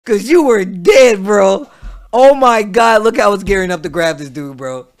Cause you were dead, bro. Oh my god, look how I was gearing up to grab this dude,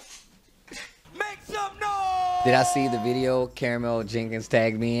 bro. Make some noise! Did I see the video Caramel Jenkins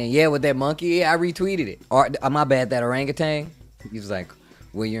tagged me in? Yeah, with that monkey, yeah, I retweeted it. Or, my bad, that orangutan. He was like,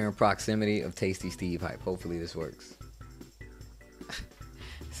 when you're in proximity of Tasty Steve hype. Hopefully this works.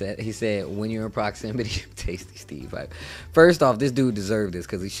 He said, when you're in proximity of Tasty Steve hype. First off, this dude deserved this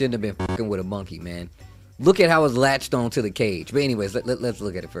because he shouldn't have been fucking with a monkey, man. Look at how it's latched onto the cage. But anyways, let's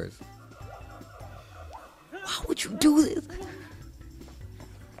look at it first. Why would you do this?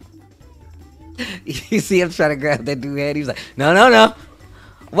 You see him trying to grab that dude's head? He was like, no, no, no.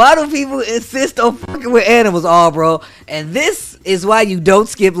 Why do people insist on fucking with animals? Oh, bro. And this is why you don't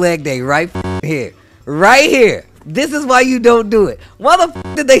skip leg day. Right here. Right here. This is why you don't do it. Why the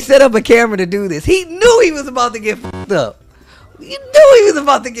fuck did they set up a camera to do this? He knew he was about to get fucked up. He knew he was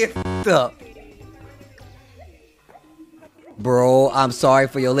about to get fucked up. Bro, I'm sorry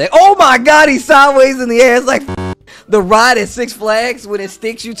for your leg. Oh my god, he's sideways in the air. It's like the ride at Six Flags when it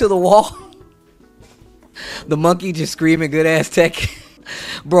sticks you to the wall. The monkey just screaming good ass tech.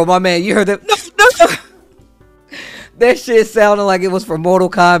 Bro, my man, you heard that? No, no, no. That shit sounded like it was for Mortal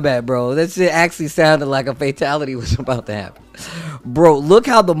Kombat, bro. That shit actually sounded like a fatality was about to happen. Bro, look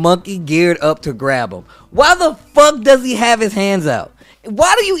how the monkey geared up to grab him. Why the fuck does he have his hands out?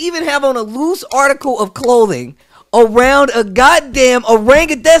 Why do you even have on a loose article of clothing around a goddamn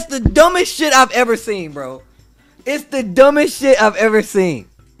orangutan? That's the dumbest shit I've ever seen, bro. It's the dumbest shit I've ever seen.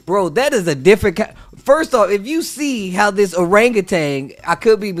 Bro, that is a different kind. First off, if you see how this orangutan, I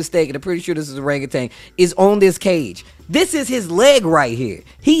could be mistaken, I'm pretty sure this is orangutan, is on this cage. This is his leg right here.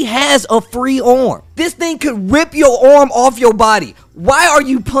 He has a free arm. This thing could rip your arm off your body. Why are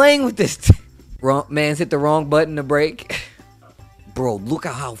you playing with this? Man's hit the wrong button to break. Bro, look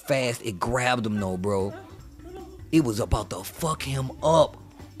at how fast it grabbed him though, bro. It was about to fuck him up.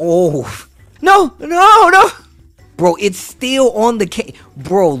 Oh. No, no, no. Bro, it's still on the cage.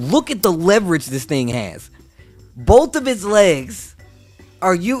 Bro, look at the leverage this thing has. Both of his legs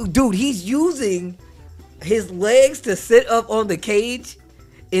are dude, he's using his legs to sit up on the cage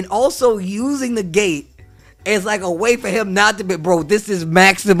and also using the gate as like a way for him not to be. Bro, this is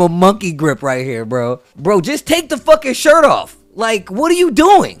maximum monkey grip right here, bro. Bro, just take the fucking shirt off. Like, what are you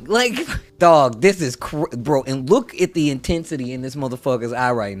doing? Like, dog, this is bro, and look at the intensity in this motherfucker's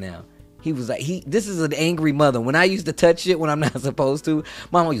eye right now. He was like, this is an angry mother. When I used to touch shit when I'm not supposed to,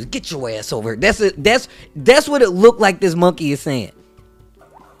 mama used to get your ass over here. That's what it looked like this monkey is saying.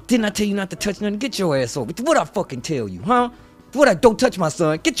 Didn't I tell you not to touch nothing? Get your ass over. What I fucking tell you, huh? What I don't touch my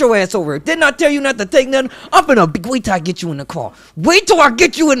son. Get your ass over here. Didn't I tell you not to take nothing? I'm finna wait till I get you in the car. Wait till I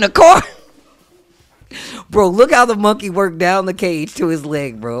get you in the car. Bro, look how the monkey worked down the cage to his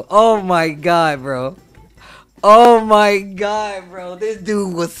leg, bro. Oh my god, bro. Oh my god, bro. This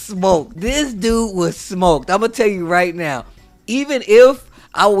dude was smoked. This dude was smoked. I'm gonna tell you right now. Even if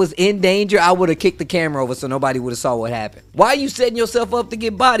I was in danger, I would have kicked the camera over so nobody would have saw what happened. Why are you setting yourself up to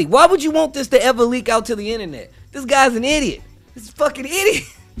get bodied? Why would you want this to ever leak out to the internet? This guy's an idiot. This is a fucking idiot.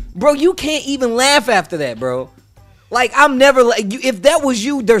 Bro, you can't even laugh after that, bro. Like, I'm never like you. If that was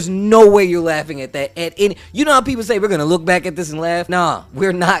you, there's no way you're laughing at that. You know how people say we're gonna look back at this and laugh? Nah,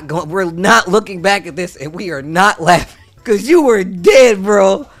 we're not going. We're not looking back at this, and we are not laughing because you were dead,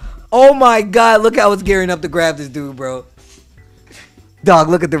 bro. Oh my god, look how it's gearing up to grab this dude, bro. Dog,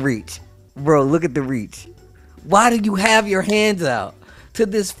 look at the reach, bro. Look at the reach. Why do you have your hands out to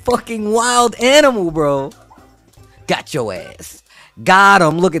this fucking wild animal, bro? Got your ass. Got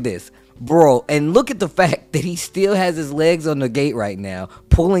him. Look at this. Bro, and look at the fact that he still has his legs on the gate right now,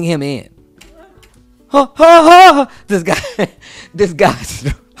 pulling him in. Ha ha ha! This guy's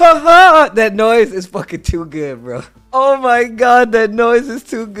ha ha! That noise is fucking too good, bro. Oh my god, that noise is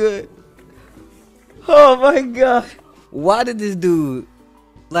too good. Oh my god. Why did this dude,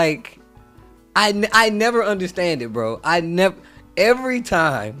 like, I never understand it, bro. Every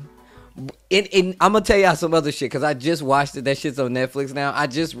time. And I'm gonna tell y'all some other shit because I just watched it. That shit's on Netflix now. I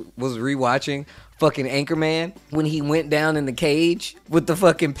just was rewatching fucking Anchorman when he went down in the cage with the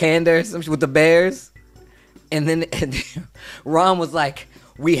fucking panda or some shit, with the bears. And then Ron was like,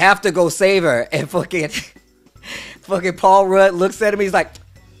 we have to go save her. And fucking Paul Rudd looks at him. He's like,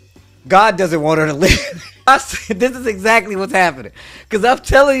 God doesn't want her to live. I said, this is exactly what's happening. Because I'm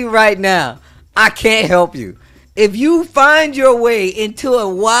telling you right now, I can't help you. If you find your way into a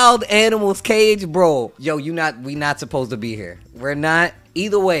wild animal's cage, bro, yo, we not supposed to be here. We're not.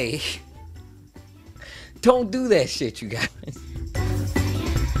 Either way, don't do that shit, you guys.